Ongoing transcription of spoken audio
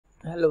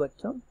Hello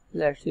bachcho,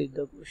 let's read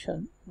the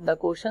question. The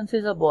question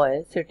says a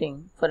boy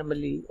sitting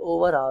firmly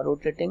over a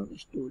rotating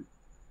stool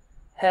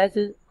has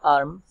his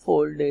arm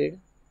folded.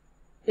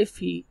 If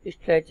he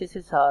stretches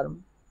his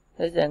arm,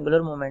 his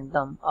angular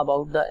momentum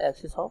about the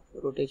axis of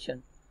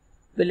rotation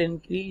will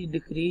increase,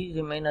 decrease,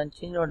 remain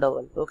unchanged or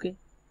double. Okay.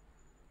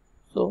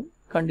 So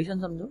condition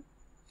समझो.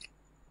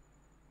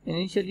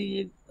 Initially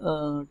ये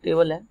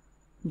table है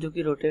जो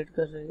कि rotate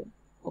कर रही है.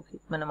 Okay,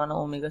 मैंने माना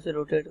ओमेगा से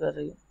रोटेट कर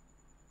रही है.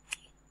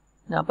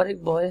 यहाँ पर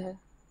एक बॉय है.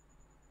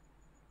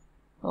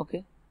 ओके,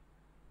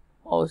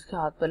 और उसके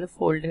हाथ पहले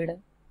फोल्डेड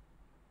है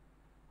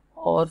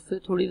और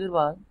फिर थोड़ी देर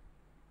बाद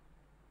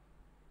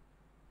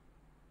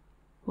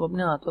वो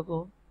अपने हाथों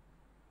को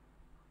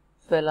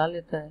फैला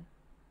लेता है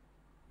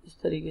इस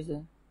तरीके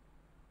से.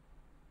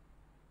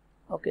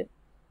 ओके,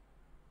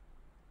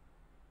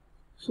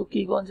 सो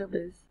की concept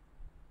is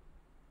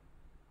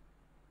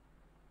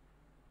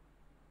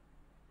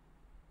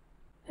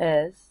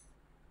as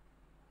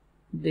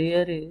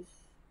there is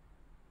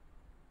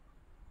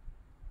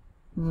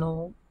no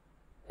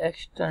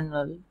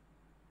external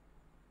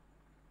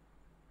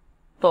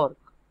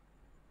torque,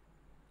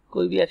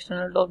 कोई भी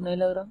एक्सटर्नल टॉर्क नहीं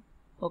लग रहा.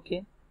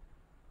 Okay,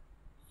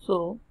 so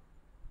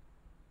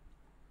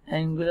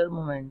angular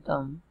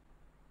momentum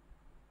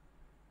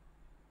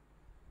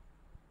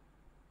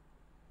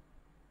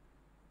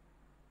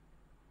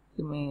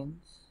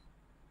remains.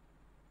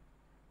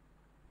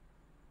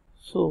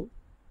 So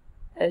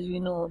as we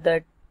know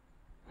that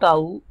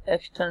tau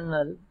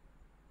external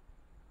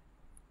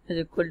is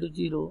equal to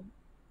 0,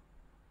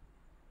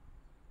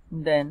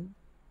 then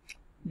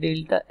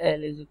delta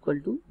L is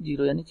equal to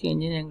 0, यानी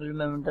change in angular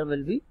momentum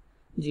will be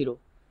 0.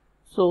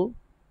 So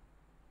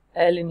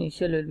L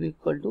initial will be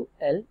equal to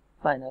L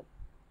final.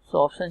 So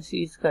option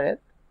C is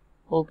correct.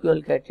 Hope you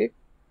all get it.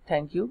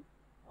 Thank you.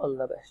 All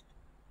the best.